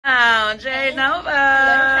Oh, J Nova.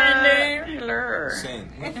 Hello. Sing.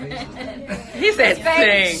 He said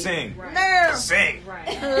sing. Sing. No. Sing.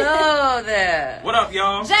 Hello there. What up,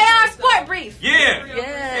 y'all? JR Sport Brief. Yeah. Yes.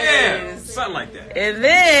 Yeah. Something like that. And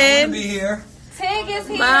then Be here. Tig is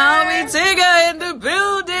here. Mommy Tigger in the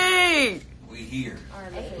building. We here.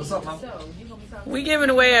 What's up, Mom? We giving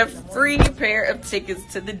away a free pair of tickets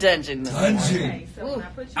to the dungeon. Dungeon. Ooh.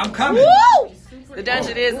 I'm coming. Woo! The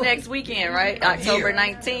dungeon is next weekend, right? October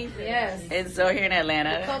 19th. Yes. And so here in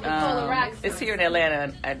Atlanta, Coca-Cola Roxy. it's here in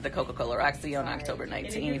Atlanta at the Coca-Cola Roxy on October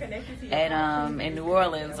 19th, and in New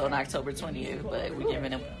Orleans on October 20th. But we're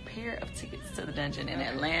giving a pair of tickets to the dungeon in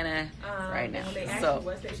Atlanta right now. So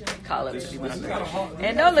call up if you want to.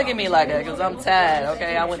 And don't look at me like that because I'm tired.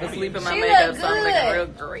 Okay, I went to sleep in my She makeup, look so I'm looking good.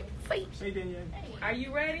 real great. Are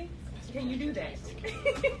you ready? Can you do that?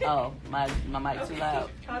 Oh, my mic too loud.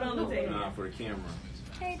 Hold on, let's take it. Nah, for the camera.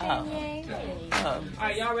 Hey, Oh. Danielle. Oh, All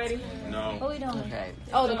right, y'all ready? No. What we doing? okay.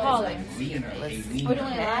 Oh, the calling. We in We're doing it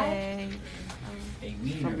live? Hey,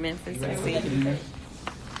 from Memphis, I see you.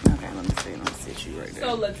 Okay, let me sit you right there.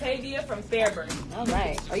 So, Latavia from Fairburn. All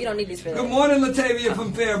right. Oh, you don't need these for Good that. morning, Latavia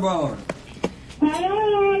from Fairborn.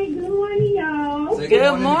 Hey, good morning, y'all. Say Good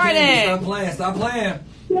to morning. Candy. Stop playing. Stop playing.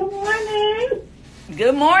 Good morning.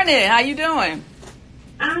 Good morning. How you doing?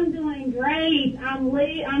 I'm doing great. I'm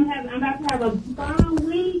lit. I'm about to have a bomb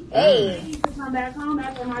week. Hey. I need to come back home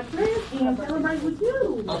after my trip and celebrate with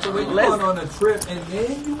you. Oh, so we're Let's- going on a trip and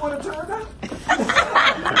then you want to turn up?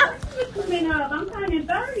 Coming up. I'm turning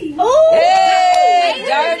 30. Hey,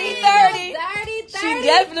 dirty 30. Dirty 30. She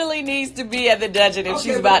definitely needs to be at the dungeon if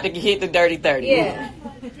she's Okay, about to hit the dirty 30. Yeah.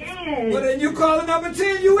 Yes. Well, then you calling number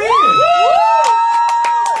 10, you in.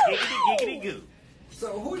 Giggity, giggity, goo.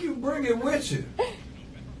 So who you bringing with you?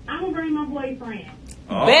 I'm going to bring my boyfriend.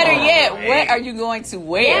 Better yet, what are you going to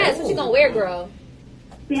wear? Yes, what you gonna wear, girl?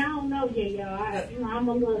 See, I don't know yet, y'all. I'm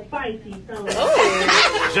a little spicy, so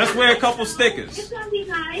Just wear a couple stickers. it's going to be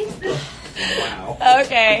nice. Wow.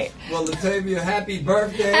 Okay. Well, Latavia, happy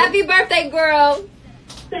birthday. Happy birthday, girl.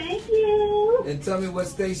 Thank you. And tell me what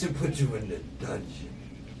station put you in the dungeon.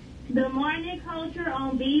 The morning culture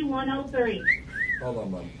on B103. Hold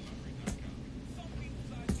on, Mom.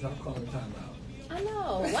 Stop calling time out. I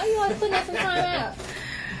know. Why you always putting us some time out?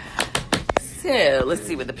 So, let's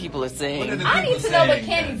see what the people are What are saying. the I need people to know what saying,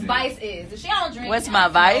 Candy's Candy? vice is. If she don't drink, What's I my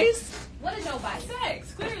don't know. vice? What is your vice?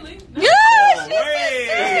 Sex, clearly. Yes!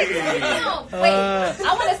 No, wait.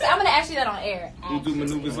 I'm gonna ask you that on air. Who do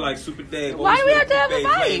maneuvers like Super Dave? Why do we have to have a Lay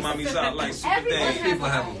vice? mommies out like Super Everyone Dave. has People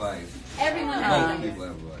have a vice. Everyone Most has a people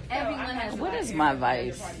have a vice. Everyone has a What vice. is my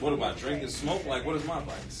vice? What about drink and smoke? Like, what is my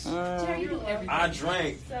vice? Jerry, you do everything. I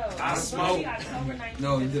drink. I smoke. October 19th.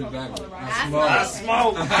 No, you did it backwards. I smoke. I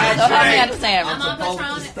smoke. So help me I drink. understand. I'm on Supposed to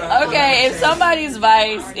Patron. stop. Okay, if somebody's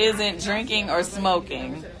vice isn't drinking or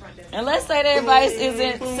smoking, and let's say their vice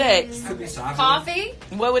isn't sex, Could be shopping. Coffee.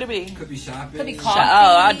 what would it be? Could be shopping. Could be Oh, coffee.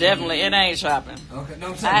 I definitely, it ain't shopping. Okay, no,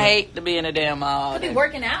 I'm saying. I hate to be in a damn mall. Could be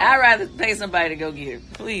working out. I'd rather pay somebody to go get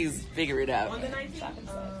it. Please figure it out. On the 19th?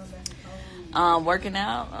 Working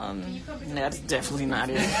out? That's definitely not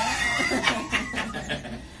it.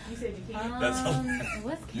 You said you can't.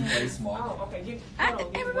 What's You play small. Oh, okay. You,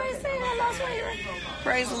 Everybody say I lost weight.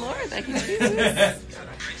 Praise the Lord. Thank you, Jesus.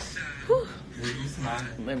 Whew. You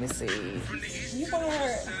smiling. Let me see.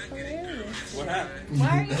 What happened? Why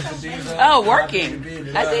are you so Oh, working.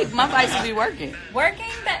 I think my vice would be working. working?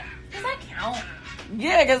 Does that count?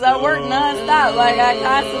 Yeah, because I work nonstop. Like, I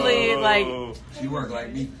constantly, like, She work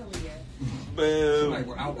like me. She Boo. like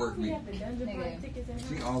outwork me. Nigga,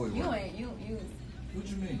 She always you work. ain't you. What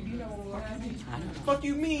you mean? Fuck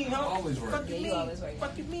you mean, I huh? always work. Yeah, you always work.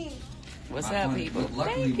 Fuck you mean? what's My up, money- people? but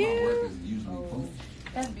luckily, Thank my you. work is usually full.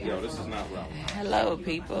 That's Yo, beautiful. this is not right. Hello,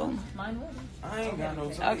 people. Mine would. I ain't got no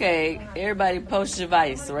time. Okay, everybody post your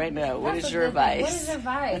vice right now. What That's is a your good thing. What vice? is your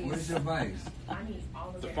vice? What is your vice?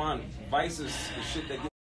 Define vices is shit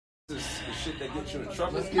that gets you in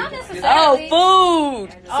trouble. Not necessarily. Oh,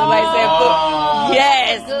 food. Somebody said food.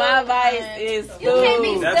 Yes, good. my vice is You can't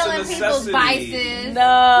be food. That's a stealing people's necessity. vices.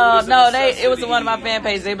 No, Food is a no, it was necessity. one of my fan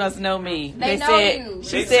pages. They must know me. They know said you.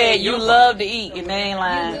 she They said say you you're love to eat, and they ain't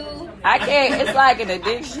lying. You do. I can't. It's like an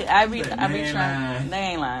addiction. I be They trying. ain't lying. They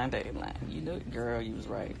ain't lying. They ain't lying. You know, girl, you was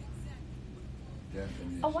right.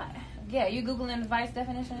 Definitely. Oh, what? Yeah, you Googling the vice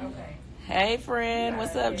definition? Okay. Hey, friend,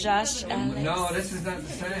 what's up, Josh? Alex? No, this is not the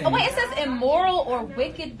same. Oh, wait, it says immoral or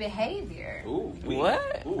wicked behavior. Ooh,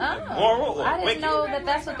 What? Ooh, Oh, moral or I didn't wicked? know that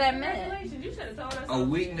that's what that meant. Congratulations. You should have told us. A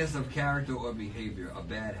weakness of character or behavior, a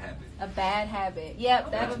bad habit. A bad habit.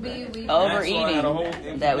 Yep, that would be.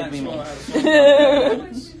 Overeating. That would be me. Why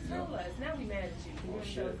wouldn't you tell us? Now we mad at you.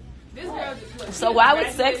 This girl just looks. So why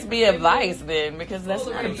would sex be advice then? Because that's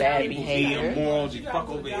not a bad behavior. Morals, you fuck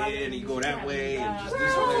over here and you go that way and just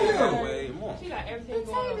this way and that way. More. She got everything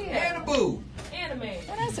going on. And a boo. And a man.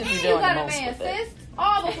 Well, that's if And you're you doing got the a most man, with it. sis.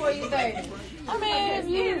 All before you 30. I mean, if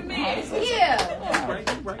you, Yeah. Right,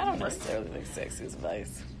 right. I don't necessarily think sex is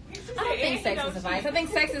advice. I don't think sex is advice. I think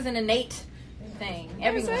sex is an innate thing.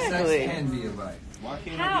 Everyone. Exactly. Sex can be advice. Why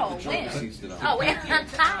can't How? I get the joint When? seats that Oh, wait. Hi,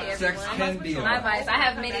 Sex everyone. can be My advice. vice. I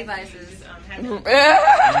have many vices. No,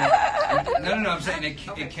 I'm saying it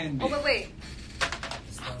can be. Oh, wait.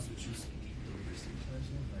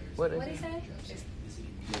 What What did he say?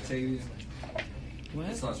 Latavia? What?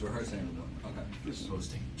 It starts with her saying one. Okay.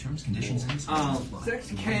 Terms, conditions, and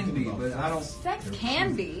Sex can be, but I don't. Sex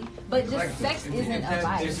can be, but just sex isn't a If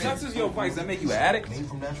vice. sex is your vice, that make you an addict? made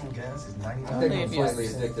from natural gas is 99. I think I'm slightly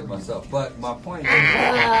addicted myself. But my point is,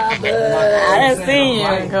 I done seen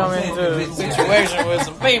you come into a situation with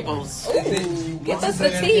some peoples. Give us the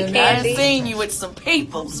tea, I done Kandi. seen you with some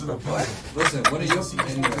peoples before. listen, what are your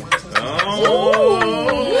anyway?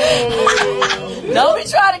 Don't be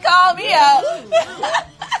trying to call me out.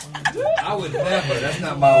 I would never. That's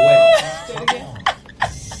not my way. I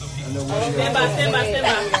know what Stand by, stand by, stand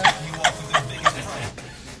by.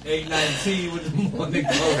 819 with the morning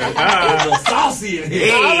glory. A little saucy in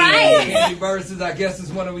here. All right. Kandi Burruss, I guess this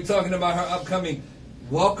one. Are we talking about her upcoming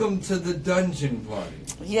Welcome to the Dungeon Party?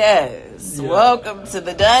 Yes, welcome to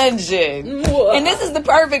the dungeon. And this is the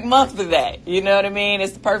perfect month for that. You know what I mean?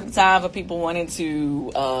 It's the perfect time for people wanting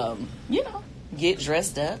to, get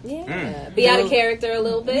dressed up. Yeah. Be out of character a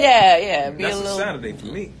little bit. Yeah. Be That's a a little. Saturday for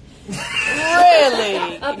me. Really?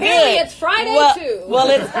 Apparently Good. it's Friday too.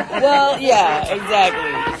 Yeah,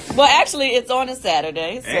 exactly. Well, actually, it's on a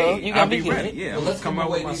Saturday, so Hey, you're I'll gonna be good. ready. Yeah, let's come out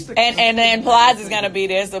with my stick. And then Plies is gonna be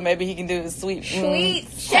there, so maybe he can do the sweet. Sweet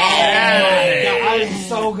I am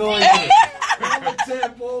so going to. Number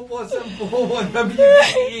 10 41741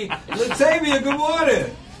 WBE. Latavia, good morning.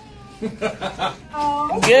 Good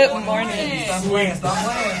morning. Stop playing.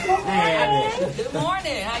 Good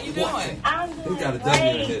morning. How you doing? I'm He doing got a W in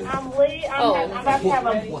great. his. I'm lit. I'm about to have a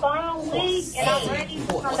fun week, and I'm ready to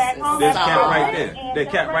come back home. There's after cat right work there. and That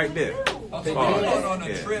cat right there. Okay, Oh, you're going on a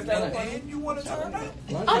yeah. trip and you want to turn up?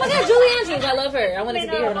 Oh my God, Julie Andrews, I love her. I wanted to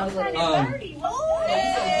be here when I was little.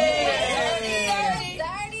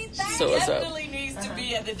 So what's up? Definitely needs to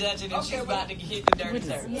be at the dungeon and she's about to hit the dirty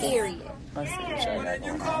dirt. Period. Let's see what y'all got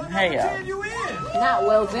going on. Hey y'all. Not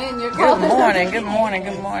well then. You're Good morning. Good morning.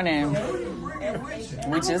 Good morning.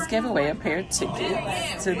 We just gave away a pair of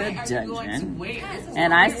tickets to the dungeon,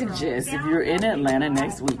 and I suggest if you're in Atlanta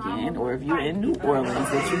next weekend or if you're in New Orleans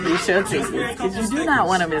that you get your tickets because you do not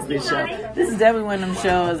want to miss this show. This is definitely one of them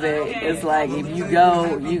shows that it's like if you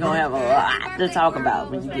go, you're gonna have a lot to talk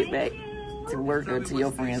about when you get back to work or to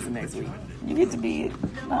your friends the next week. You get to be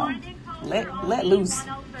let loose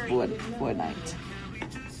for a night.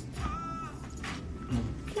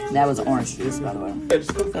 That was orange juice, by the way.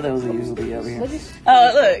 So those of you who be over here.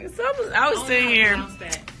 Oh, look. So I was sitting here.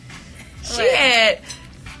 She had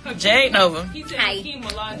Jade Nova. We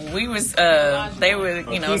was, they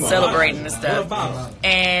were, celebrating and stuff.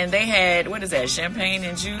 And they had, what is that, champagne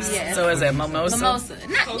and juice? Yeah. So is that mimosa? Mimosa.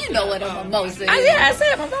 Not, you know what a mimosa is. Oh, yeah, I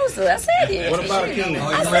said mimosa. I said it. What about a king?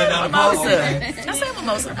 I said mimosa. I said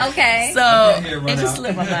mimosa. Okay. So it just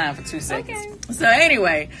slipped my mind for 2 seconds. So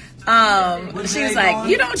anyway, she was like,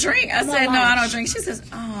 "You don't drink?" I said, "No, I don't drink." She says,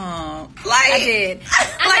 "Oh, like I did.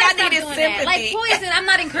 I needed That. sympathy." Like poison. I'm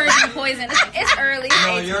not encouraging poison. It's early.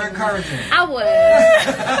 No, you're encouraging. I was.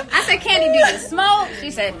 I said, "Candy, do you smoke?" She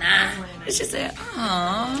said, "Nah." She said, "Oh,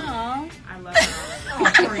 Oh, I love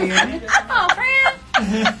her. friend. Oh, friend.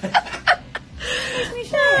 Makes me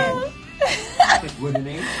sad. What the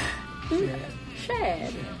name?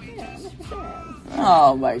 Sad. Yeah, makes me sad.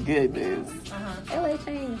 oh my goodness, LA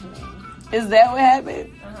changed me. is that what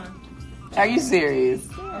happened? Are you serious?"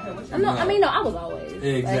 No, I mean, no, I was always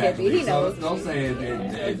a hippie. He knows. Don't say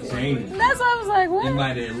it changed. That's why I was like, It "What?"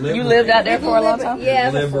 might have liberated. You lived out there for a long time. Yeah,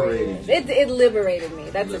 for 4 Liberated. years. It liberated me.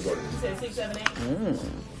 That's a good one. 6, 7, 8.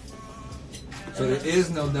 So there is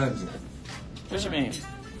no dungeon. What you mean?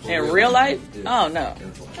 In real life? Oh no.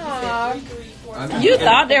 Aw. I mean, You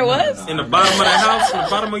thought there was? In the bottom of the house? In the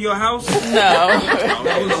bottom of your house? No.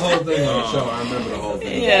 that was the whole thing on the show. I remember the whole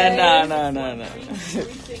thing. Yeah, no. 3,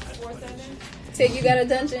 6, 4, 7. So you got a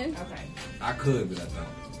dungeon? Okay. I could, but I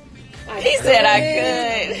don't. He said I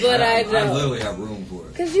could. But I I don't. literally have room for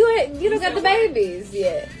it. Cause you don't got the babies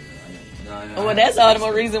yet. Well, that's all the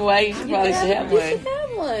more reason why you probably should have You one. should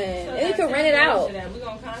have one. And you can rent it out. We're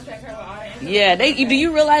going to contact her with all the information. Yeah, do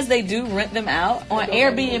you realize they do rent them out on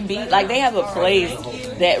Airbnb? Like they have a place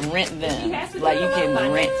that rent them. Like you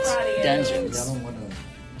can rent dungeons.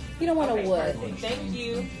 You don't want to what? Thank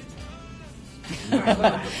you.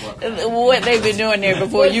 What they've been doing there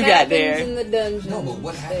before you got there. In the dungeon. No, but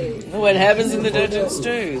what happened? What happens in the dungeon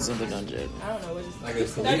stays in the dungeon. I don't know. We're just Like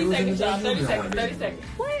it's 30 seconds, y'all. 30 seconds. 30 seconds.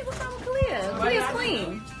 What? What's wrong with Kalia? Kalia's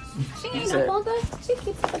clean. She ain't said- no funker. She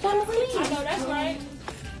keeps her pajamas I clean. know that's right.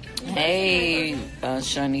 Hey,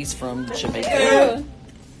 Shanice from Jamaica. Yeah.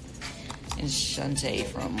 And Shantae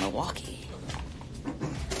from Milwaukee.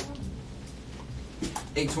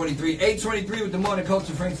 823 with the morning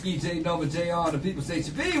culture. Frank Ski, J Nova, JR on the People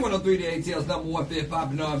Station. V103, the ATL's number one fit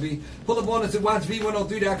popping R&B. Pull up on us at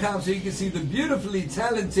watchv103.com so you can see the beautifully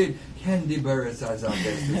talented Kandi Burruss as our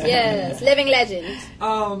guest. Yes, living legend.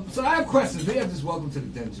 So I have questions. We have this Welcome to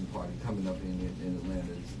the Dungeon party coming up in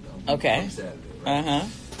Atlanta. Okay. On Saturday, right?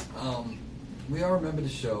 Uh-huh. We all remember the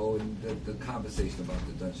show and the conversation about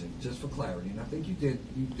the dungeon. Just for clarity, and I think you did.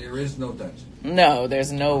 There is no dungeon. No,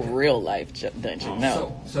 there's no real life dungeon.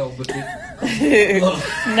 No. But No,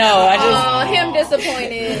 I just. Oh, him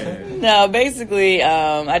disappointed. No, basically,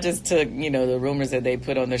 I just took, the rumors that they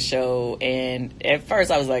put on the show, and at first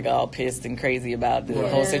I was like all pissed and crazy about the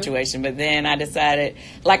whole situation, but then I decided,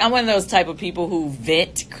 like, I'm one of those type of people who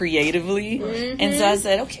vent creatively, and so I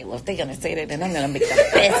said, okay, well, if they're going to say that, then I'm going to make the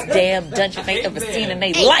best damn dungeon they ever seen in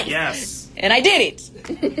their life. Yes. And I did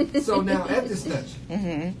it. So now at this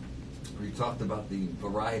dungeon, we talked about the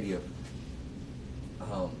variety of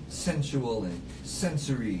sensual and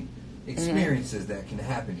sensory experiences that can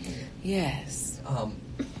happen here. Yes.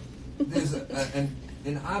 There's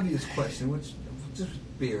an obvious question, which just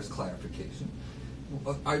bears clarification.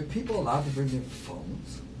 Are people allowed to bring their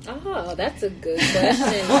phones? Oh, that's a good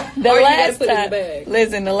question. The Or you gotta last put it in the time, bag.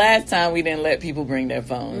 listen, the last time we didn't let people bring their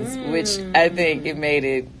phones, which I think it made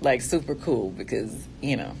it like super cool because,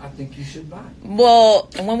 I think you should buy. Well,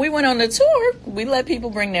 when we went on the tour, we let people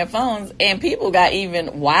bring their phones and people got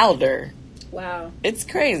even wilder. Wow. It's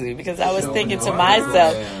crazy because I was Showing thinking to all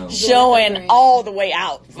myself, the way out. showing all the way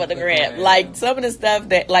out for the grab. Yeah. Like some of the stuff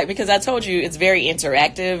that, like, because I told you it's very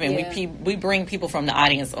interactive and Yeah. we bring people from the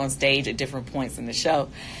audience on stage at different points in the show.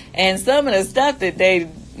 And some of the stuff that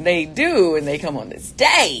they do and they come on the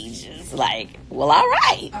stage is like, well, all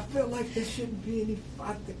right. I feel like there shouldn't be any.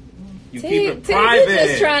 You T, keep it T, private. you're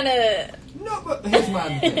just trying to. No, but here's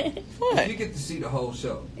my thing. What? You get to see the whole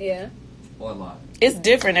show Yeah. online. It's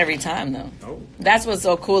different every time, though. Oh. That's what's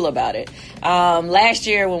so cool about it. Last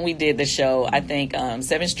year when we did the show, I think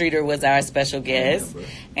Seven Streeter was our special guest,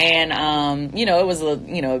 and it was a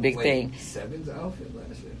big thing. Seven's outfit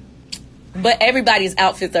last year. But everybody's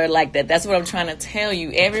outfits are like that. That's what I'm trying to tell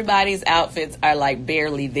you. Everybody's outfits are like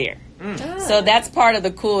barely there. So that's part of the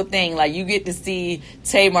cool thing. Like you get to see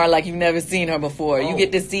Tamar like you've never seen her before. You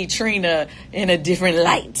get to see Trina in a different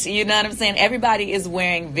light. You know what I'm saying? Everybody is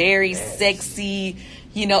wearing very sexy,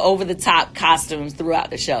 over the top costumes throughout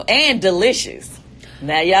the show. And delicious.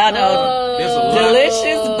 Now y'all know There's a lot.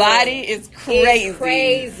 Delicious body is crazy. It's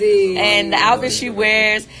crazy. And the outfit she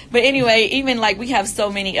wears. But anyway, even like we have so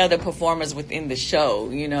many other performers within the show,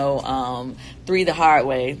 Three the Hard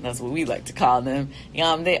Way, that's what we like to call them.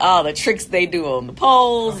 All the tricks they do on the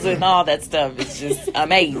poles and all that stuff is just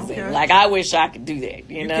amazing. Okay. Like I wish I could do that.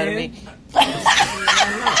 You know what I mean?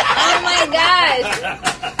 Oh my gosh.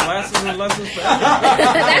 Classes and lessons for everything.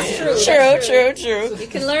 That's true. True. You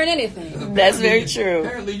can learn anything. That's very true.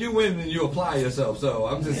 Apparently, you win and you apply yourself. So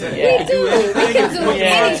I'm just saying. Yeah. We can do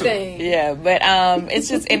Yeah. anything. Yeah, but it's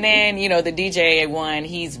just, and then the DJ one,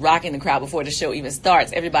 he's rocking the crowd before the show even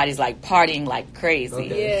starts. Everybody's like partying like crazy.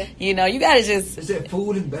 Okay. Yeah. You gotta just. Is there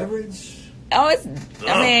food and beverage? Oh, it's.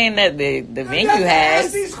 I mean, the venue Ask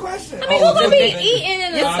has. these questions. I mean, who's gonna be eating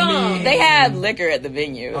in the song? They have liquor at the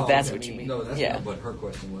venue. If that's okay. what you mean. No, that's yeah. not what her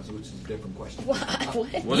question was, which is a different question. What?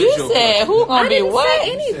 What You is your said question? who gonna I be didn't what? say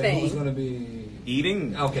You said anything. who's going to be...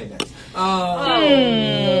 Eating? Okay, next. This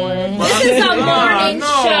is a morning no,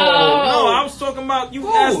 show. No, I was talking about, you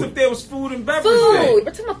asked if there was food and beverage Food. there. We're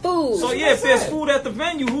talking about food. So yeah, if there's food at the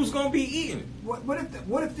venue, who's going to be eating? What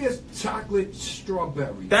if there's chocolate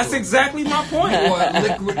strawberry? That's exactly my point. Or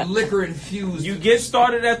liquor infused. You get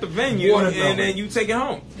started at the venue Watermelon. and then you take it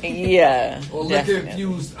home. Yeah. Or liquor definitely.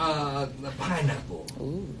 infused pineapple.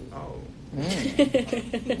 Oh.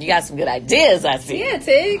 You got some good ideas, I see. Yeah,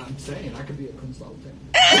 Tig. I'm saying I could be a consultant.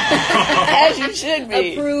 As you should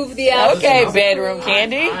be. Approve the outfit. Okay, bedroom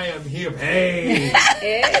candy. I am here paid.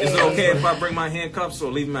 Is it okay if I bring my handcuffs or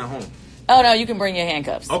leave them at home? Oh no, you can bring your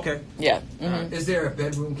handcuffs. Okay. Yeah. Mm-hmm. Is there a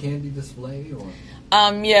bedroom candy display or?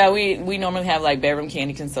 Yeah, we normally have like bedroom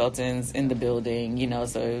candy consultants in the building, you know,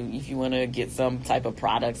 so if you want to get some type of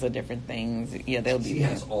products or different things, yeah, they'll be She there.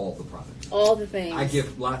 has all the products. All the things. I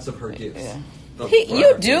give lots of her gifts. Yeah. Of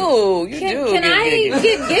You her do. You Can, do. can I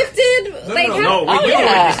get gifted? No, Like, no, how-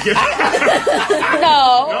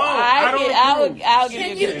 No, we do I'll give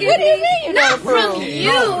Can you you a gift. give What do you me? mean you Not don't from approve? you.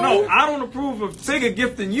 No, I don't approve of Tigger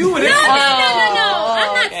gifting you with No, it. no.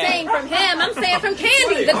 I'm not okay. saying from him. I'm saying from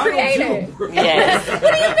Kandi, the Why don't creator. you? Yes. What do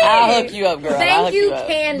you mean? I'll hook you up, girl. I'll Thank hook you, up.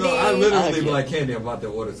 Kandi. No, I literally Okay. be like, Candy, I'm about to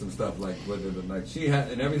order some stuff. Like, she had,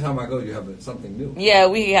 and every time I go, you have something new. Yeah,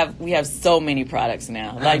 we have so many products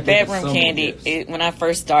now. I Like think it's bedroom so many candy. gifts. When I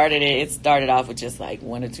first started it started off with just like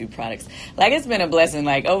 1 or 2 products. Like it's been a blessing.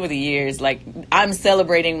 Like over the years, like I'm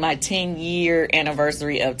celebrating my 10-year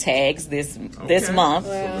anniversary of tags this month.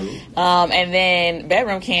 Wow. And then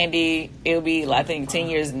bedroom candy, it'll be I think 10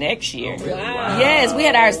 years next year. really? Wow. Yes, we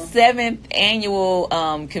had our 7th annual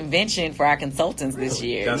convention for our consultants this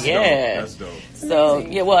year. That's yeah. dope. That's dope. So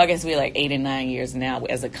yeah, well, I guess we're like 8 and 9 years now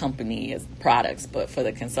as a company, as products, but for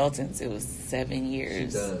the consultants, it was 7 She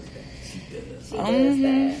years. does that. She does. She does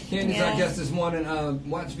that. Candy's Yeah. our guest this morning.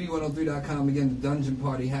 Watch V103.com again. The Dungeon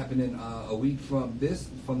Party happening a week from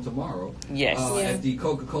tomorrow. Yes. At the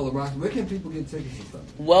Coca-Cola Rock. Where can people get tickets and stuff?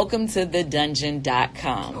 Welcome to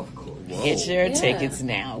thedungeon.com. Of course. Get your Yeah. tickets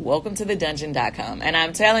now. Welcome to thedungeon.com. And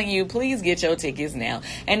I'm telling you, please get your tickets now.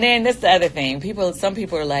 And then this the other thing. Some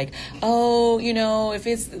people are like, oh, you know, if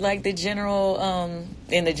it's like the general,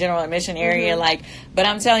 in the general admission area, like, but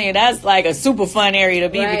I'm telling you, that's like a super fun area to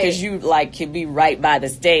be Right. because you like can be right by the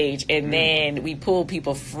stage. And then we pull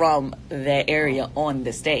people from that area on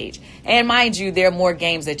the stage. And mind you, there are more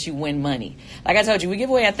games that you win money. Like I told you, we give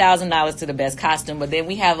away $1,000 to the best costume, but then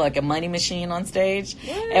we have like a money machine on stage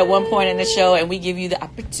at one point in the show, and we give you the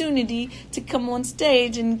opportunity to come on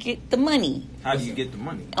stage and get the money. How do you get the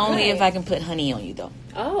money? Only Right. if I can put honey on you, though.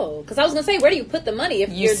 Oh, because I was going to say, where do you put the money if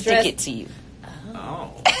You you're stick dressed? it to you.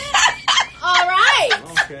 Oh, All right.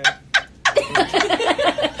 okay.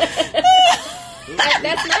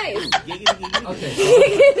 That's nice. Okay.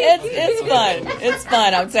 It's fun. It's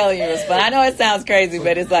fun. I'm telling you, it's fun. I know it sounds crazy,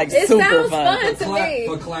 but it's like It super sounds fun. fun to me.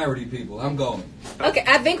 For clarity, people, I'm going. Okay,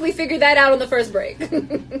 I think we figured that out on the first break.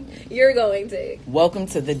 You're going to. Welcome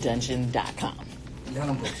to thedungeon.com. Y'all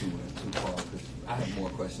don't go too far because I have more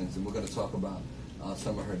questions, and we're going to talk about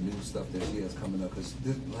some of her new stuff that she has coming up. Because,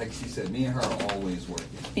 like she said, me and her are always working.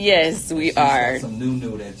 Yes, we She's got are. some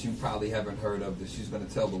new that you probably haven't heard of that she's going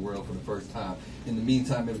to tell the world for the first time. In the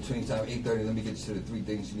meantime, in between time, 8:30, let me get you to the 3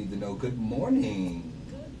 things you need to know. Good morning.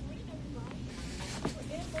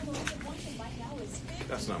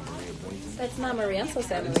 That's not Maria Boynton. That's not Maria. I'm so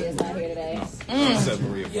sad Maria's not here today. I said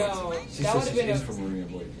Maria Boynton, Yo, She that would says have she been is a. from Maria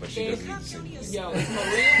Boyd. but she doesn't even sing. Yo, it's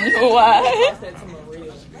Maria. What? I said to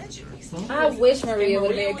Maria. I wish Maria would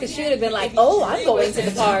have been, because she would have been like, oh, I'm going to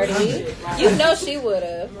the party. You know she would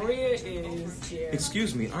have. Maria is. Yeah.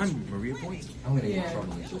 Excuse me, I'm Maria Boynton. I'm going to get in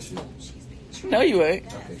trouble with this shit. No, you would. Okay,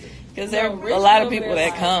 good. Because there are a lot of people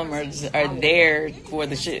that come are there for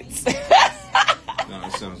the shits. No,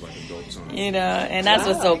 it sounds like a dope song. You know, and that's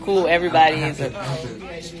what's so cool. Everybody is I a. have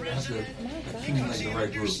to accumulate the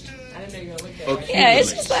right group. I didn't know you were gonna look at it. Yeah,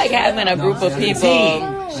 it's just like having a group of people.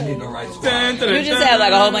 I need the right squad. You just have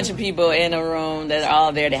like a whole bunch of people in a room that are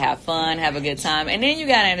all there to have fun, have a good time. And then you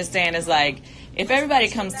got to understand it's like, if everybody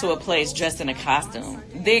comes to a place dressed in a costume,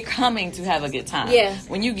 they're coming to have a good time. Yeah.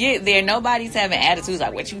 When you get there, nobody's having attitudes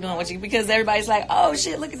like, what you doing, because everybody's like, oh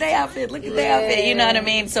shit, look at their outfit, look at their outfit. You know what I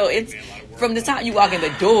mean? So it's, from the time you walk in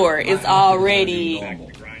the door, it's already...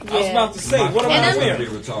 I was about to say, what am I And wearing? Be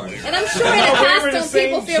retarded. And I'm sure in a wearing the costume, same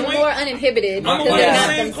people feel joint. more uninhibited I'm because wearing they're the not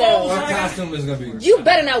same themselves. My costume is gonna be. You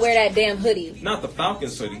better not wear that damn hoodie. Not the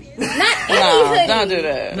Falcons hoodie. Not No, any hoodie. don't do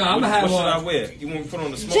that. No, I'm gonna have What should I one. wear? You want me to put on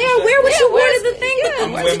the smoke Jail, jacket? wear what you wore to the thing. I'm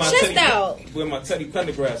Put wearing your my chest Teddy, out. wear my Teddy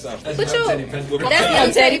Pendergrass outfit. Put your. With my That's chain. not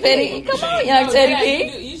Young Teddy Petty. Come on, young No, Teddy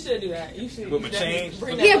yeah, P. You should do that. You should. With my chain.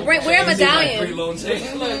 Yeah, wear a medallion. Look,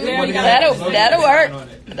 there That'll work.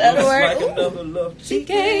 That'll Like work. another love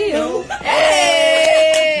TKO.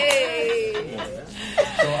 Hey.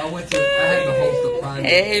 So I had to host a private.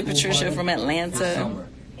 Hey, pool Patricia party from this Atlanta. summer.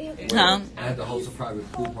 Huh? I had to host a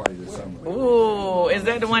private pool party this summer. Ooh, is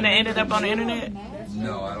that the one that ended up on the internet?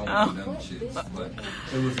 No, I don't Oh. do them shits. But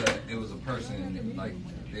it was a person like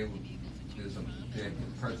the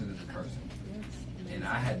person is a person, and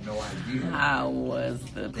I had no idea How was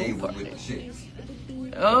the they pool were party? with the shits.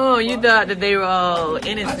 Oh, you thought that they were all I just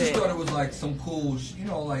innocent. thought it was like some cool,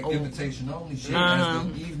 like invitation only shit. Uh-huh.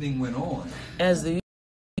 As the evening went on, As the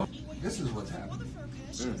This is what's happening.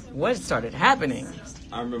 What started happening?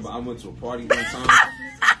 I remember I went to a party one time,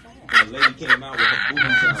 and a lady came out with her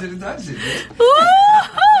boobies out. To the dungeon.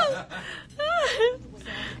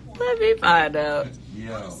 Let me find out.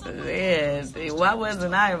 Yo. Man, why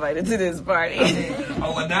wasn't I invited to this party?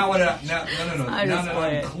 Oh, and now what? Now I that just I'm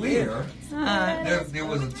went. clear, there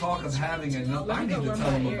was a talk of having another. I need to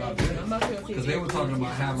tell them about this because they were talking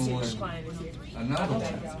about having one, another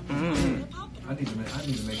one. I need to make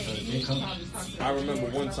sure that they come. I remember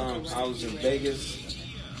one time I was in Vegas.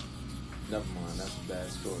 Never mind, that's a bad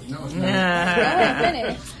story. No, it's Go not.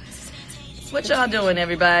 ahead, finish. What y'all doing,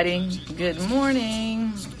 everybody? Good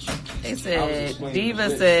morning. They said, Diva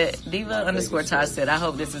 _ Tosh said, I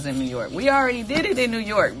hope this is in New York. We already did it in New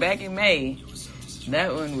York back in May.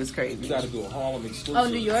 That one was crazy. You got to do a Harlem exclusive. Oh,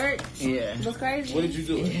 New York? Yeah. It was crazy? What did you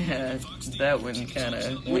do? Yeah, that one kind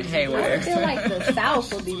of went I haywire. feel like the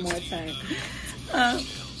South will be more turned.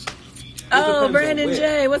 Oh, on Brandon where.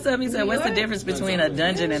 J. What's up? He said, what's the difference between a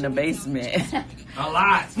dungeon and a basement? A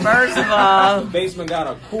lot. First of all, The basement got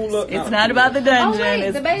a cooler. it's not about the dungeon. Oh, wait,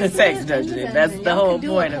 it's the the basement sex and dungeon. the That's dungeon. the Y'all whole can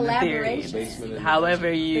do a point of the theory. collaboration. Basement and However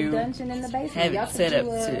The you dungeon in the basement. have Y'all it could set up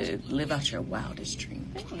do a to live out your wildest dream.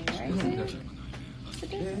 thing, right?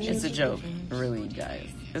 It's a joke, really, guys.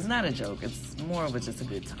 It's not a joke. It's more of just a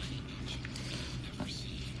good time.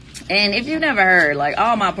 And if you never heard, like,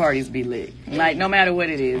 all my parties be lit. Like, no matter what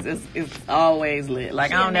it is, it's always lit.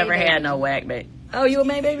 Like, I don't never had no whack back. Oh, you a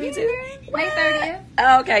May baby too? May 30th.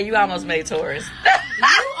 Oh, okay, you almost made Taurus. You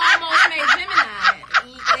almost made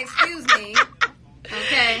Gemini. Excuse me.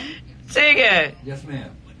 Okay. Tigger, Yes,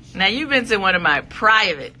 ma'am. now you've been to one of my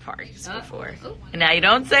private parties before. And now you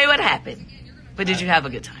don't say what happened, but did you have a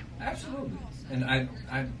good time? Absolutely. And I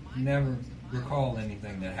never recall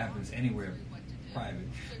anything that happens anywhere private.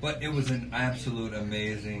 But it was an absolute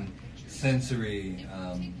amazing sensory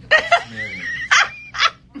experience.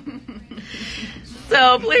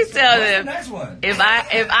 So please tell What's the them next one? if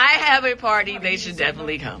I have a party, they should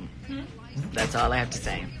definitely come. That's all I have to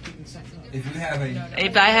say. If you have a...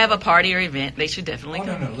 If I have a party or event, they should definitely Oh,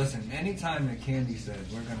 no, come. no, listen. Anytime that Kandi says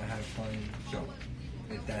we're going to have fun, show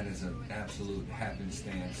it. That is an absolute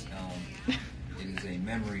happenstance. It is a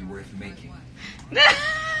memory worth making.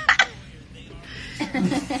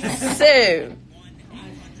 So,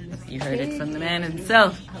 you heard it from the man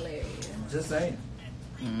himself. Just saying.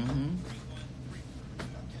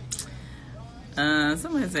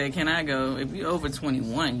 Somebody said, can I go? If you're over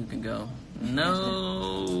 21, you can go.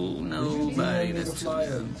 No, nobody. That's too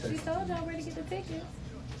young. She told y'all where to get the tickets.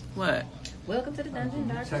 What? Welcome to the dungeon.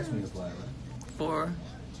 You text me a flyer, right? For?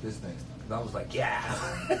 This thing. 'Cause I was like, yeah. I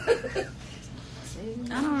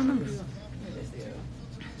don't remember.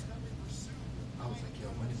 I was like, yo,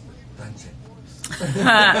 when is the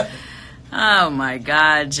dungeon? Oh my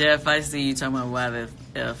God, Jeff! I see you talking about why the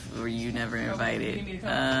F were you never invited.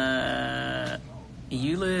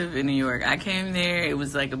 You live in New York. I came there. It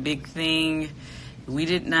was like a big thing. We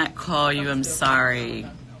did not call you. I'm sorry.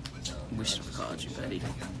 We should have called you, buddy.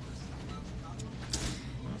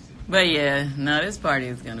 But yeah, no, this party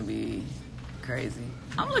is gonna be crazy.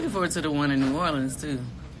 I'm looking forward to the one in New Orleans too.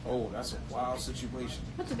 Oh, that's a wild situation.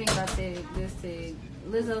 What you think about this?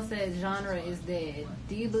 Lizzo said genre is dead.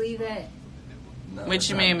 Do you believe that? No, What it's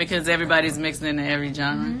you not. mean? Because everybody's mixing into every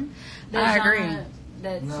genre. That I genre, agree.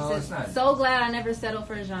 That No, she says, it's not. So glad I never settled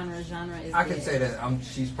for a genre. Genre is I dead. can say that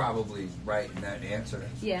she's probably right in that answer.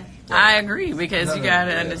 Yeah. I agree because No, you no,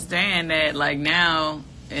 gotta yeah. understand that like now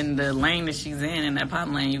in the lane that she's in that pop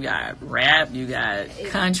lane, you got rap, you got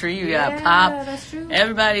country, you got pop. That's true.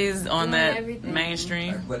 Everybody's on Doing that everything.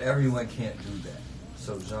 mainstream. But everyone can't do that.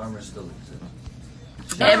 So genre still exists.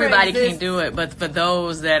 Genre Everybody exists. can't do it, but for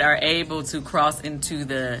those that are able to cross into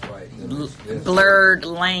the Right. blurred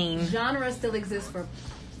lane, Genre still exists for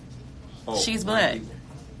Oh, she's black.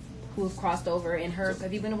 who have crossed over in her.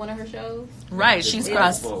 Have you been to one of her shows? Right, she's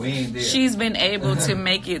crossed. We ain't there. She's been able to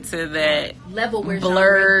make it to that Level where genre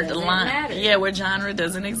blurred doesn't line. matter. Yeah, where genre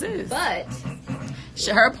doesn't exist. But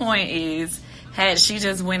Her point is, had she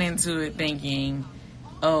just went into it thinking,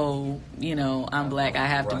 oh, you know, I'm black, I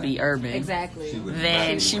have to be urban, exactly.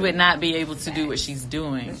 then she would not be able to do what she's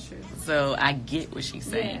doing. That's true. So I get what she's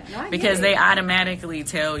saying. Yeah, no, I get because it. they automatically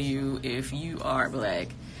tell you if you are black,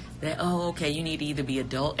 that, oh, okay, you need to either be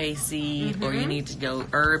adult AC or you need to go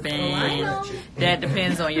urban. I know. That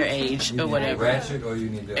depends on your age or whatever. Ratchet or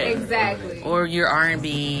you need to Exactly. Or your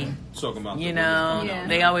R&B, Talking about you the know. Yeah.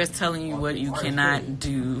 They always telling you what you cannot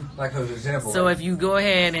do. Like for example. So like, if you go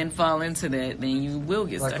ahead and fall into that, then you will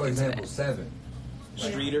get like stuck for into example, that. Seven.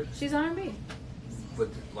 Streeter. She's R&B. But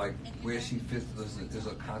like where she fits, there's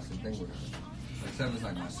a constant thing with her. Like Seven's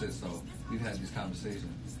like my sis, so we've had these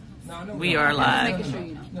conversations. No, no, We are live. Making sure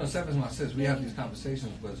you know. No, Seven's my sis. We have these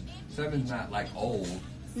conversations, but Seven's not like old.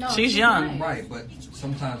 No, She's young. Right, but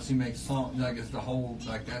sometimes she makes songs like it's the whole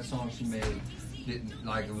like that song she made didn't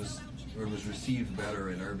like it was received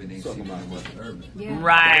better in urban HC than it was in urban. Yeah.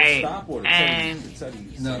 Right. Stop or And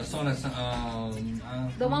No, the song that's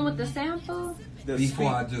The one with the sample?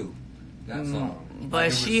 Before I Do. That song. but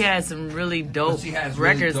Like, she has some really dope But she has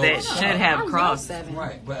really records dope that songs. should I have love crossed. Seven.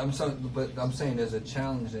 Right, but I'm saying there's a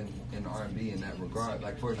challenge in R&B in that regard.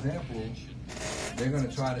 Like for example, they're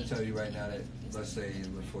gonna try to tell you right now that let's say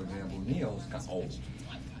for example Neo's got old.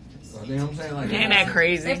 So, you know what I'm saying? Like Ain't that They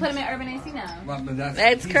crazy? put him in Urban AC now. But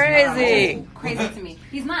That's he's crazy. not old. Crazy to me.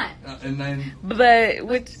 He's not. And then But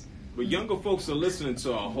which But younger folks are listening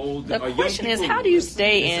to a whole. the young question is, people- how do you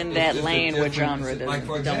stay in that it's a lane where different- genre doesn't, like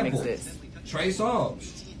for don't example, exist? Trey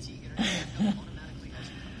Songz.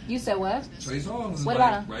 You said what? Trey Songz is What like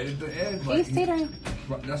about him? right at the edge. He's teetering.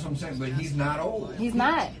 That's what I'm saying. But he's not old. He's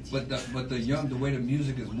not. But the way the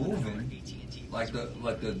music is moving, like the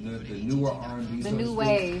newer R&B, The so to new speak,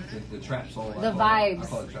 wave. the trap soul, The I vibes.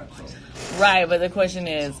 call it trap soul. Right, but the question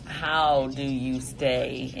is, how do you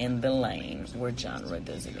stay in the lane where genre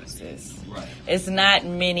doesn't exist? Right. It's not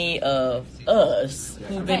many of us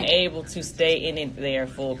who've been Right. able to stay in it their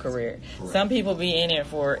full career. Correct. Some people be in it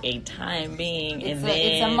for a time being, It's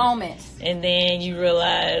and a moment. and then you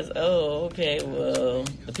realize, oh, okay, well,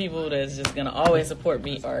 the people that's just gonna always support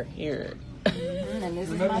me are here. And this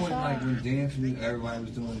is Remember my when song. like when dance music, everybody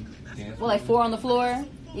was doing dance? Well, like 4 on the floor.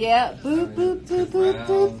 Yeah. Boop, boop, boop, boop,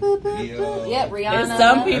 boop, boop, boop, boop. Yep, Rihanna. There's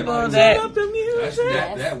some people Everybody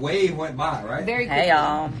that. that wave went by, right? Very quickly. Hey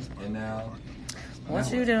y'all, And now,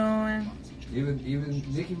 what you doing? Even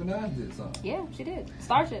Nicki Minaj did something. Yeah, she did.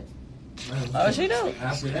 Starships. Oh, she do.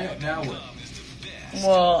 After that, now what?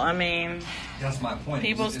 Well, I mean, That's my point.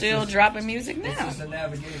 people It's still just- dropping music It's now. just a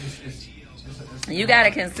navigation. It's You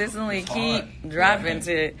gotta consistently keep dropping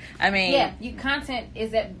to. I mean, Yeah, you content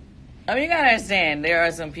is that. I mean, you gotta understand. There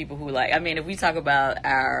are some people who like. I mean, if we talk about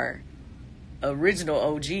our original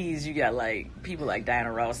OGs, you got like people like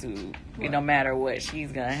Diana Ross, who no matter what,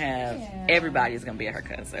 she's gonna have. Yeah. Everybody's gonna be at her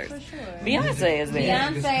concert. For sure. Beyonce is there.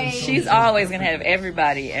 Beyonce. She's always gonna have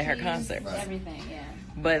everybody at her She's concert. Everything, yeah.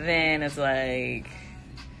 But then it's like,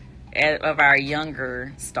 of our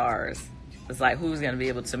younger stars, it's like who's gonna be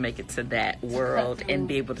able to make it to that world and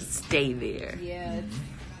be able to stay there. Yeah. It's,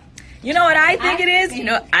 You know what I think I it is? think- You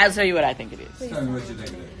know, I'll tell you what I think it is. Tell me what you think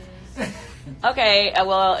of it. Okay,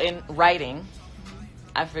 well, in writing,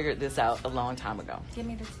 I figured this out a long time ago. give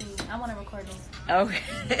me the tea. I want to record this.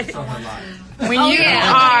 Okay. Something like When Oh, you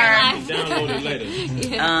yeah. Download it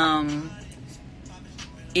later. are,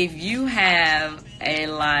 if you have a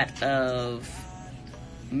lot of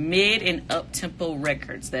mid and up tempo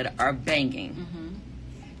records that are banging,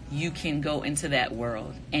 you can go into that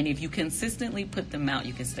world. And if you consistently put them out,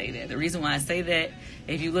 you can stay there. The reason why I say that,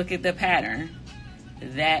 if you look at the pattern,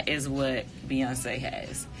 that is what Beyonce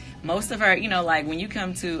has. Most of her, you know, like when you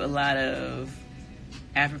come to a lot of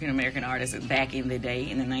African American artists back in the day,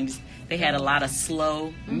 in the 90s, they had a lot of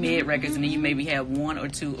slow mid records, and then you maybe have 1 or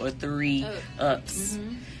 2 or 3 ups.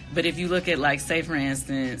 But if you look at, like, say for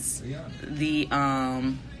instance, the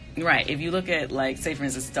right, if you look at, like, say for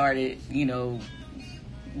instance, started, you know,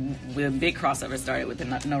 the big crossover started with the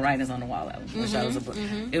No Writings on the Wall album, which I was a book.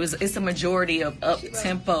 It's a majority of up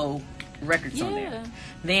tempo records on there.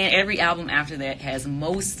 Then every album after that has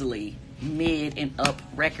mostly mid and up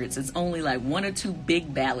records. It's only like 1 or 2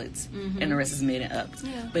 big ballads, and the rest is mid and up.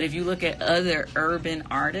 But if you look at other urban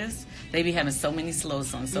artists, they be having so many slow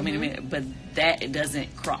songs, so many mid, but that it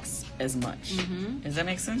doesn't cross as much. Does that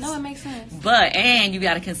make sense? No, it makes sense. But and you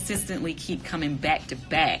got to consistently keep coming back to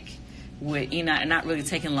back with, you know, not really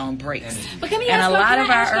taking long breaks. But can we And ask a y'all- lot can of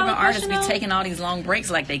I our ask y'all urban a artists be question, though? taking all these long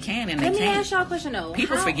breaks like they can, and Let they me can't. ask y'all a question though.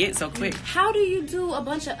 People How- forget so quick. How do you do a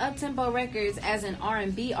bunch of up-tempo records as an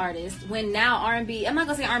R&B artist when now R&B, I'm not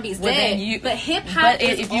going to say R&B is Well, dead, then you, but hip-hop But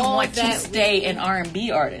is if you all want to that stay we- an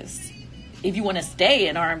R&B artist, if you want to stay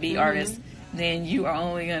an R&B artist, then you are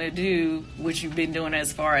only going to do what you've been doing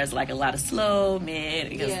as far as like a lot of slow, mid,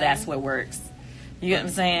 because Yeah. that's what works. You get what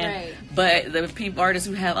I'm saying? Right. But the people, artists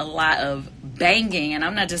who have a lot of banging, and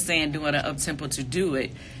I'm not just saying doing an up-tempo to do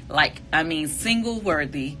it, like, I mean,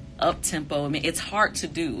 single-worthy, up-tempo, I mean, it's hard to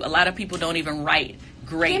do. A lot of people don't even write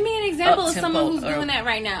great Give me an example of up-tempo someone who's or- doing that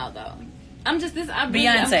right now, though. I'm Beyonce, I'm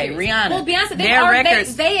curious. Rihanna. Well, Beyonce, Their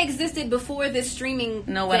records- they existed before this streaming.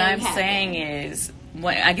 No, what thing I'm happened. saying is,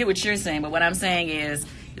 I get what you're saying, but what I'm saying is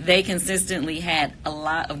they consistently had a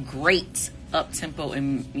lot of great up tempo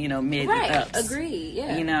and mid Right. ups. Agree.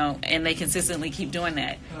 Yeah. And they consistently keep doing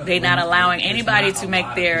that. They're not allowing anybody to make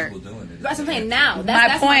their. That's what I'm saying. Now,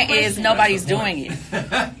 My point my is question. nobody's doing it.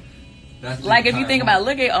 That's Like the if you entire think point.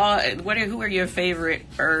 about, look at who are your favorite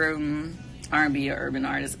R&B or urban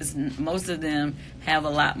artists? Most of them have a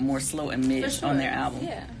lot more slow and mid For sure. on their album,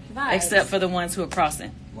 Yeah. Vibes. except for the ones who are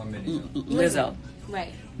crossing. 1 minute. Lizzo,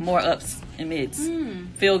 Right. more ups and mids,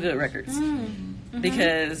 feel good records,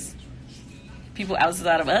 because people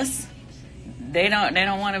outside of us, they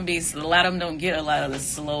don't want to be. A lot of them don't get a lot of the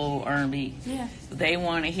slow R&B. Yeah. They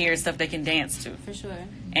want to hear stuff they can dance to, For sure.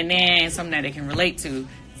 and then something that they can relate to.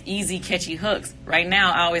 Easy, catchy hooks. Right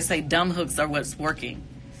now, I always say dumb hooks are what's working.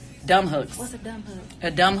 Dumb hooks. What's a dumb hook? A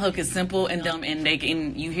dumb hook is simple and dumb, and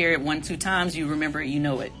you hear it 1-2 times, you remember it, you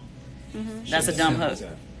know it. That's a dumb hook.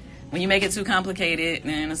 When you make it too complicated,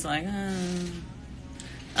 then it's like,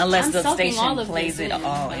 unless I'm the soaking all station of plays this it in,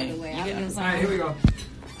 all by in. the way. You get what I'm All saying? right, here we go.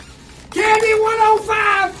 Candy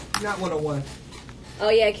 105, not 101. Oh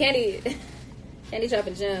yeah, Candy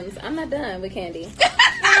dropping gems. I'm not done with Candy.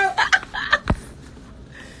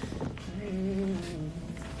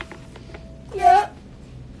 Yep.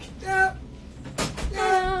 Yep. Yep.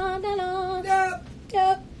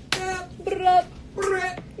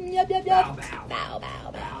 Yep. Bow, bow. Bow,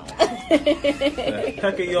 bow, bow. The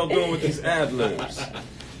heck are y'all doing with these ad libs?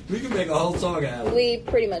 We can make a whole song out of it. We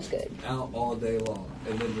pretty much good. Out all day long,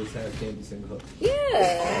 and then just have Candy sing the hook.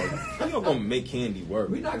 Yeah. How y'all gonna make Candy work?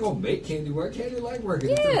 We're not gonna make Candy work. Candy like working.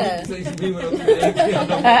 Yeah.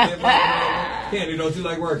 Candy, don't you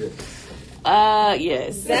like working?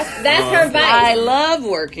 Yes. That's her vice. I love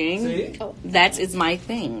working. See? It's my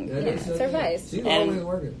thing. it's her vice. She's always And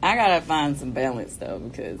working. I gotta find some balance though,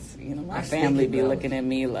 because my I stink family at be balance. looking at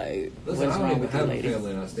me like, Listen, "What's I don't wrong even with you, have a lady?"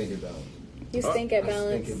 family, and I stink about it. You stink at I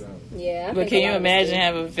balance. stink about it. Yeah. I But think can a you lot of us imagine do.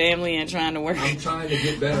 having a family and trying to work? I'm trying to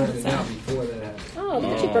get better at it now before that happens. Oh,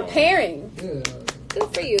 look at you preparing. Yeah.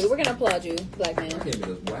 Good for you. We're gonna applaud you, black man. I gave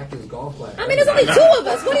me the wackest golf clap. I mean, there's only 2 of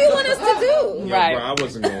us. What do you want us to do? Yo, Right. bro, I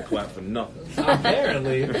wasn't gonna clap for nothing.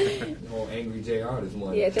 Apparently. Oh, angry JR this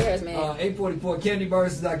morning. Yeah, JR's man. 844 Kandi Burruss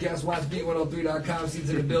is our guest. Watch Beat103.com. She's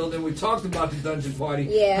in the building. We talked about the dungeon party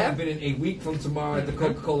Yeah. happening a week from tomorrow at the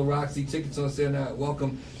Coca-Cola Roxy. Tickets on sale now.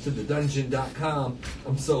 Welcome to thedungeon.com.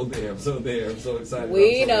 I'm so there. I'm so excited.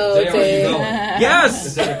 We I'm so know, there. JR, you Tim. going? Yes!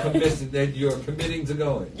 Is that a commission that you're committing to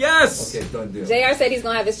going? Yes! Okay, done deal. JR said he's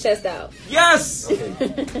gonna have his chest out. Yes!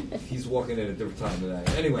 Okay, he's walking in a different time tonight.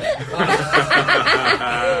 Anyway,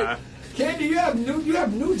 Candy, you have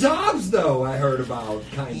new jobs though. I heard about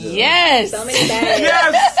kind of. Yes. So many bags.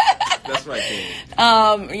 Yes! That's right,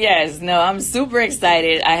 Candy. Yes. No, I'm super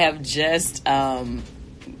excited. I have just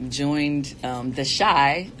joined The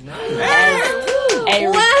Shy as a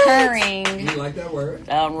recurring You like that word?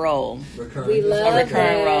 role. Recurring. We love A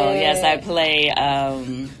recurring it. role. Yes, I play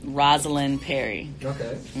Rosalind Perry.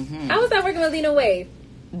 Okay. How was that working with Lena Waithe?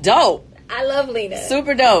 Dope. I love Lena.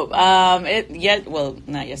 Super dope. Not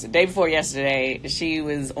yesterday. Day before yesterday, she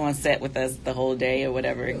was on set with us the whole day or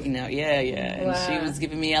whatever. Yeah. And Wow. she was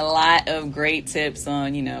giving me a lot of great tips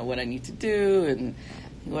on what I need to do and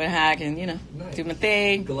how I can Nice. do my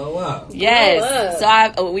thing. Glow up. Yes. Glow up. So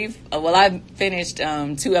I've finished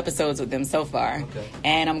 2 episodes with them so far, Okay.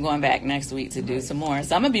 and I'm going back next week to do some more.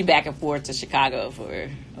 So I'm gonna be back and forth to Chicago for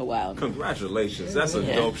a while. Congratulations. That's a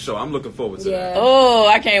Yeah. dope show. I'm looking forward to Yeah. that. Oh,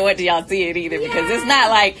 I can't wait till y'all see it either, because it's not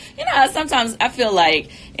like, sometimes I feel like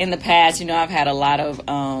in the past, I've had a lot of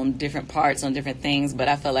different parts on different things, but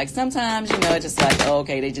I feel like sometimes, it's just like, oh,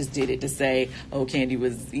 okay, they just did it to say, oh, Candy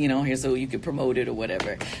was, here so you could promote it or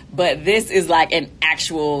whatever. But this is like an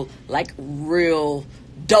actual, like, real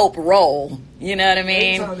dope role. You know what I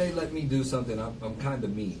mean? Anytime they let me do something, I'm kind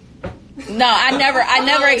of mean. No, I never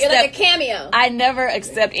You're accept. like a cameo. I never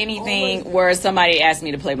accept anything where somebody asks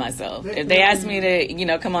me to play myself. If they ask me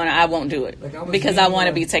to, come on, I won't do it Like I was because I me want to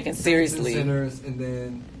on be taken Saints seriously. and Sinners, and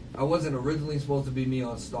then I wasn't originally supposed to be me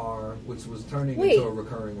on Star, which was turning Wait. into a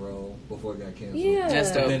recurring role before it got canceled. Yeah.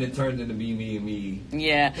 That's dope. And then it turned into Be Me and Me.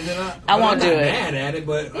 Yeah, And then I won't I'm do not it. mad at it,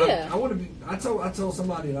 but Yeah. I want to be. I told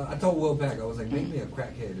somebody. I told Will Pack. I was like, make me a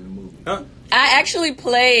crackhead in a movie. I actually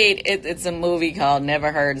played. It's a movie called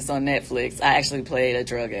Never Heard. It's on Netflix. I actually played a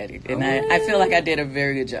drug addict, and I feel like I did a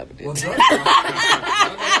very good job of it. Well,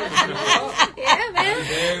 Yeah, man.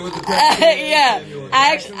 Very with the crackhead. Yeah,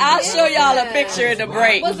 I'll show y'all a picture in the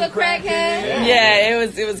break. Was a crackhead? Yeah,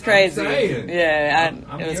 it was crazy. I'm saying. Yeah,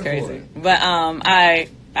 I'm it was here crazy. for it. But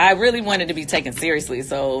I really wanted to be taken seriously.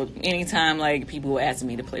 So anytime like people ask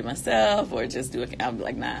me to play myself or just do it, I'm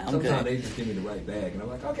like, nah, I'm Sometimes good. they just give me the right bag, and I'm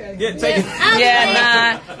like, okay. Yeah, take it.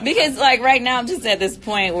 Yeah, nah. Because like right now I'm just at this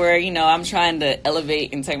point where, you know, I'm trying to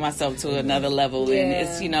elevate and take myself to another level. And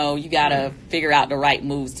it's, you know, you gotta figure out the right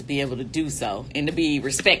moves to be able to do so and to be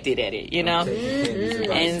respected at it, you know?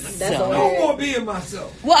 And so No more being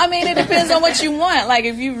myself. well, I mean, it depends on what you want. Like,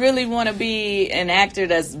 if you really want to be an actor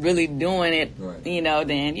that's really doing it, Right. you know,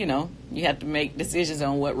 then, you know, you have to make decisions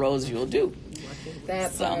on what roles you'll do.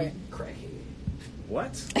 That So- part. Crackhead.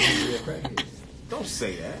 What? Yeah, crackhead. Don't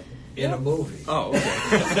say that. In a movie. Oh,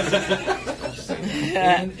 okay. Don't say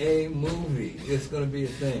that. In a movie. It's going to be a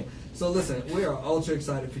thing. So listen, we are ultra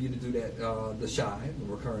excited for you to do that, The Shy, the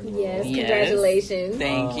recurring role. Yes, Yes. congratulations.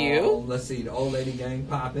 Thank you. Let's see, the old lady gang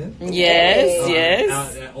popping. Yes, Okay.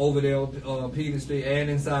 yes. Over there on Peter Street and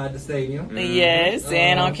inside the stadium. Yes,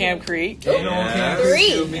 and on Camp Creek. And on Yes. campus. 3.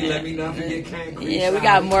 Excuse me, let me not forget Camp Creek. Yeah, we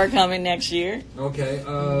got more coming next year. Okay,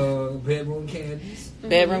 bedroom candies.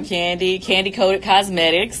 Bedroom candy, candy coated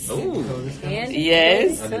cosmetics. Ooh. And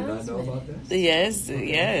Yes. I did not know about that. Yes,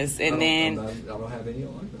 yes. And then I don't have any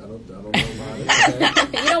on. I don't know about it.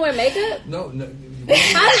 Okay. you don't wear makeup? No.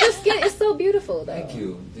 How does your skin? It's so beautiful, though. Thank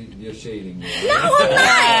you. You're shading me. No, I'm not.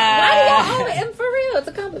 Why do y'all always? And for real, it's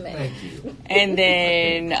a compliment. Thank you. And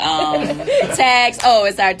then tags. Oh,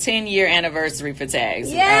 it's our 10-year anniversary for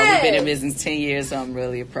tags. Yes. We've been in business 10 years, so I'm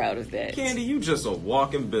really proud of that. Candy, you just a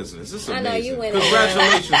walking business. It's I amazing. know, you winning.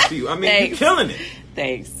 Congratulations to you. I mean, Thanks. you're killing it.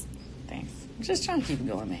 Thanks. I'm just trying to keep it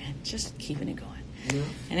going, man. Just keeping it going. Yeah.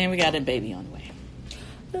 And then we got a baby on the way.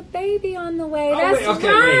 The baby on the way. Oh, That's wait, okay,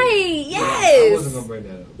 right. wait. Yes. I wasn't gonna bring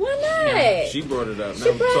that up. Why not? She brought it up. She Now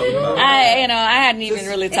we're brought talking it about up. I hadn't even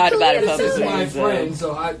really talked about it This This is publicly. my so- friend,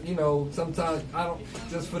 so I, sometimes I don't,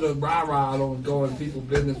 just for the rah-rah, I don't go into people's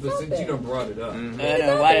business, but since you done brought it up. I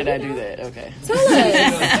know. Why did I do that? Okay.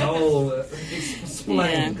 Tell us.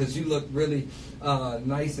 Explain, Yeah. because you look really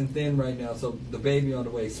nice and thin right now, so the baby on the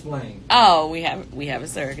way, explain. Oh, we have a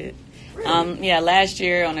surrogate. Last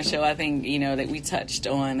year on the show, I think, that we touched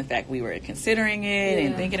on the fact we were considering it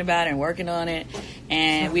and thinking about it and working on it.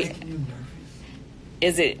 And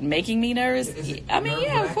is it making me nervous? I mean,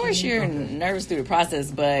 yeah, of course you're nervous through the process,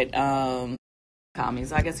 but call me,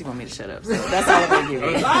 so I guess you want me to shut up. So that's all I'm gonna give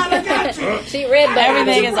you. I got you. She read that.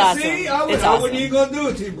 Everything is awesome. See, It's I wasn't awesome. even gonna do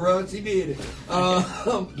it to you, bro. She did it.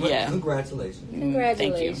 But Yeah. Congratulations.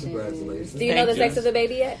 Congratulations. Congratulations. Do you know the Thank sex of the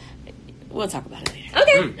baby yet? We'll talk about it later.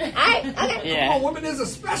 Okay. All right. Okay. Yeah. Come on, women, there's a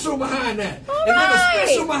special behind that. All And then a right.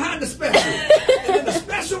 special behind the special. And then the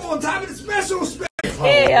special on top of the special.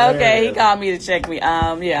 Hey, okay, he called me to check me.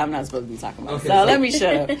 I'm not supposed to be talking about it. Okay, So so- let me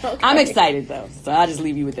shut up. I'm excited though, so I'll just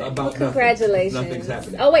leave you with that. About Congratulations. Nothing's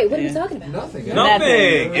happening. Oh wait, what are we talking about? Nothing.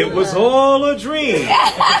 Nothing. It was all a dream.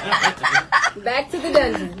 Back to the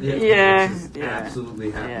dungeon. Yeah, This is yeah.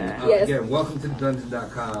 absolutely happening. Yeah. Yes. Again, welcome to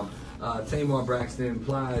thedungeon.com. Tamar Braxton,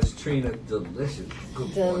 Plies, Trina, delicious.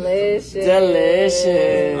 Good morning.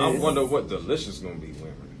 Delicious. I wonder what Delicious gonna be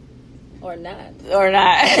wearing. Or not. Or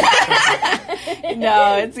not.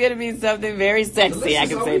 No, it's going to be something very sexy, Delicious, I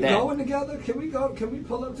can are say we that. going together? Can we go? Can we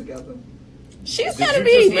pull up together? She's Did going to you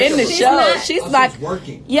be just make in the a- show. She's She's Oh, my... she's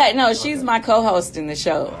working. Yeah, no, she's my co-host in the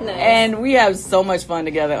show. Nice. And we have so much fun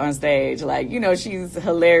together on stage. Like, she's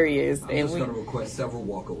hilarious. I'm And just going to request several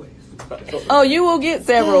walkaways. Oh, you will get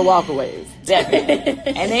several walkaways, definitely.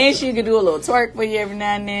 And then she could do a little twerk for you every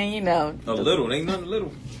now and then, A little. Ain't nothing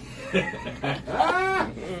little.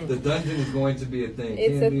 The dungeon is going to be a thing.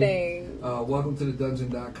 It's Candy, a thing. Welcome to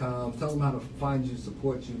thedungeon.com. Tell them how to find you,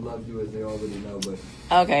 support you, love you, as they already know. But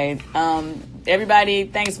Okay. Everybody,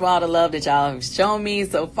 thanks for all the love that y'all have shown me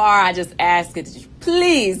so far. I just ask that you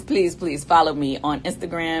please, please, please follow me on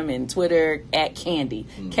Instagram and Twitter at Kandi.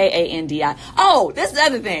 Kandi. Oh, this is the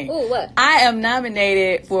other thing. Ooh, what? I am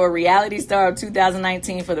nominated for Reality Star of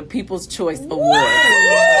 2019 for the People's Choice Award.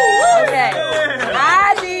 Okay.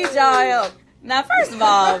 I need y'all help. Now, first of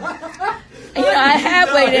all, I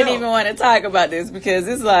halfway didn't even want to talk about this because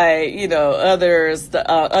it's like,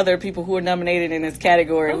 other people who are nominated in this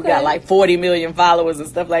category who got Okay. like 40 million followers and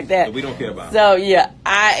stuff like that. That we don't care about. So, yeah,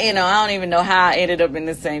 I don't even know how I ended up in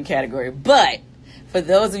the same category. But for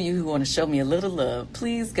those of you who want to show me a little love,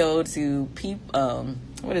 please go to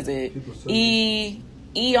what is it? People's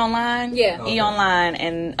E Online. Yeah. E Online,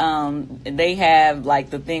 and they have like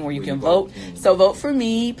the thing where you can vote. So vote for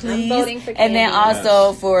me, please. I'm voting for and then Kandi.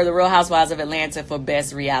 also for the Real Housewives of Atlanta for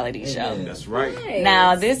best reality show. That's right. Nice.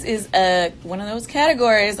 Now this is one of those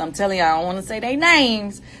categories. I'm telling you, I don't want to say their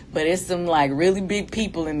names, but it's some like really big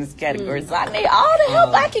people in this category. So I need all the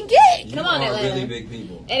help I can get. Come on, Atlanta. Really big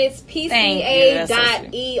people. And it's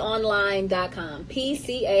pca.eonline.com.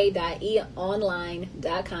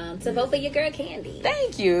 pca.eonline.com to vote for your girl Kandi.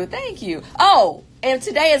 Thank you. Oh, and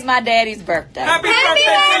today is my daddy's birthday. Happy birthday to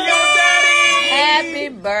your daddy! Happy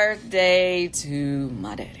birthday to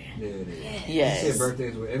my daddy. There it is. You Yes. said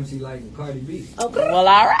birthdays with MC Light and Cardi B. Okay. Well,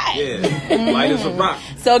 all right. Yeah, light as a rock.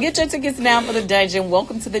 So get your tickets now for the Dungeon.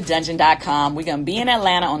 Welcome to the Dungeon.com. We're going to be in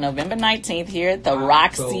Atlanta on November 19th here at the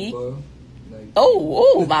Roxy. October.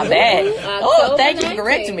 Oh, my bad. October Thank you for 19th.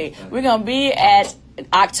 correcting me. We're going to be at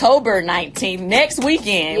October 19th, next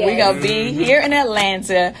weekend. Yes. We're going to be here in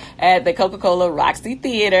Atlanta at the Coca-Cola Roxy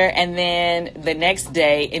Theater. And then the next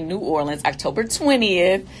day in New Orleans, October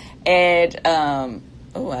 20th at...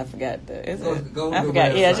 I forgot the. I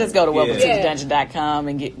forgot. Yeah, just go to welcometothedungeon.com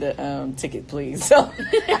and get the ticket, please. So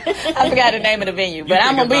I forgot the name of the venue, but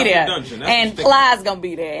I'm gonna be there. And Fly's gonna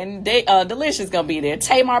be there, and Delicious gonna be there.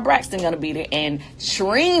 Tamar Braxton gonna be there, and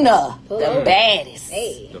Trina, the baddest.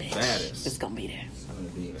 Hey. The baddest. It's gonna be there.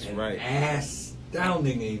 That's right.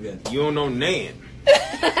 Astounding event. You don't know Nan.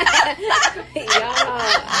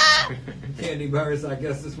 Y'all. Kandi Burruss, I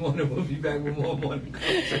guess this morning we'll be back with more morning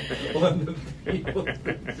culture on the people.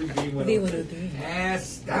 B103.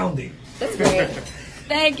 Astounding. That's great.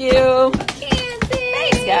 Thank you. Kandi.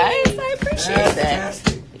 Thanks, guys. I appreciate that.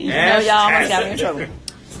 Fantastic. You know, y'all almost got me in trouble.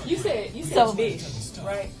 You said So- bitch,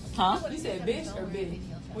 right? Huh? You said bitch or bitty?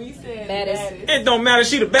 When you said Baddest. It don't matter.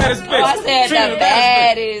 She the baddest bitch. Oh, I said Trina the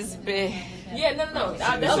baddest bitch. Yeah, no.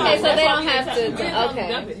 Okay, so they don't have to. Okay.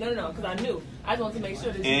 No, because I knew. I just wanted to make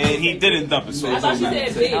sure that. And he didn't dump it. So I thought she said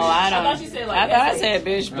bitch. Oh, I don't. thought she said like. I thought I said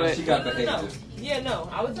bitch, but She got the No. haters. Yeah, no.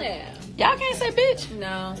 I was. Yeah. y'all can't say bitch.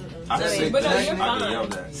 No. I can say But no, bitch. you're I fine. can yell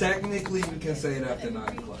that. Technically, you can say it after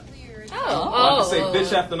 9 o'clock. I Oh. can say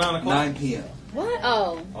bitch after 9 o'clock. 9 p.m. What?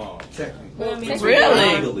 Oh. Oh, Technically.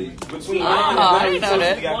 Really? Legally. between 9 I and didn't know 11,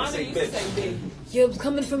 that. I can Wanda say used to say bitch. big. You're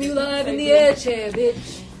coming from you live in the air chair,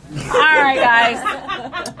 bitch. All right, guys.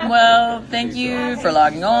 Well, thank you for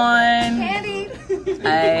logging on. Kandi.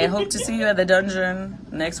 I hope to see you at the dungeon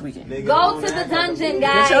next weekend. Go to the dungeon,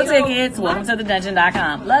 guys. Get your tickets. Welcome to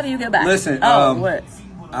thedungeon.com. Love you. Goodbye. Listen, what?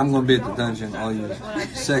 I'm going to be at the dungeon, all you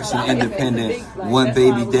sexy, independent, one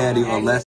baby daddy or less.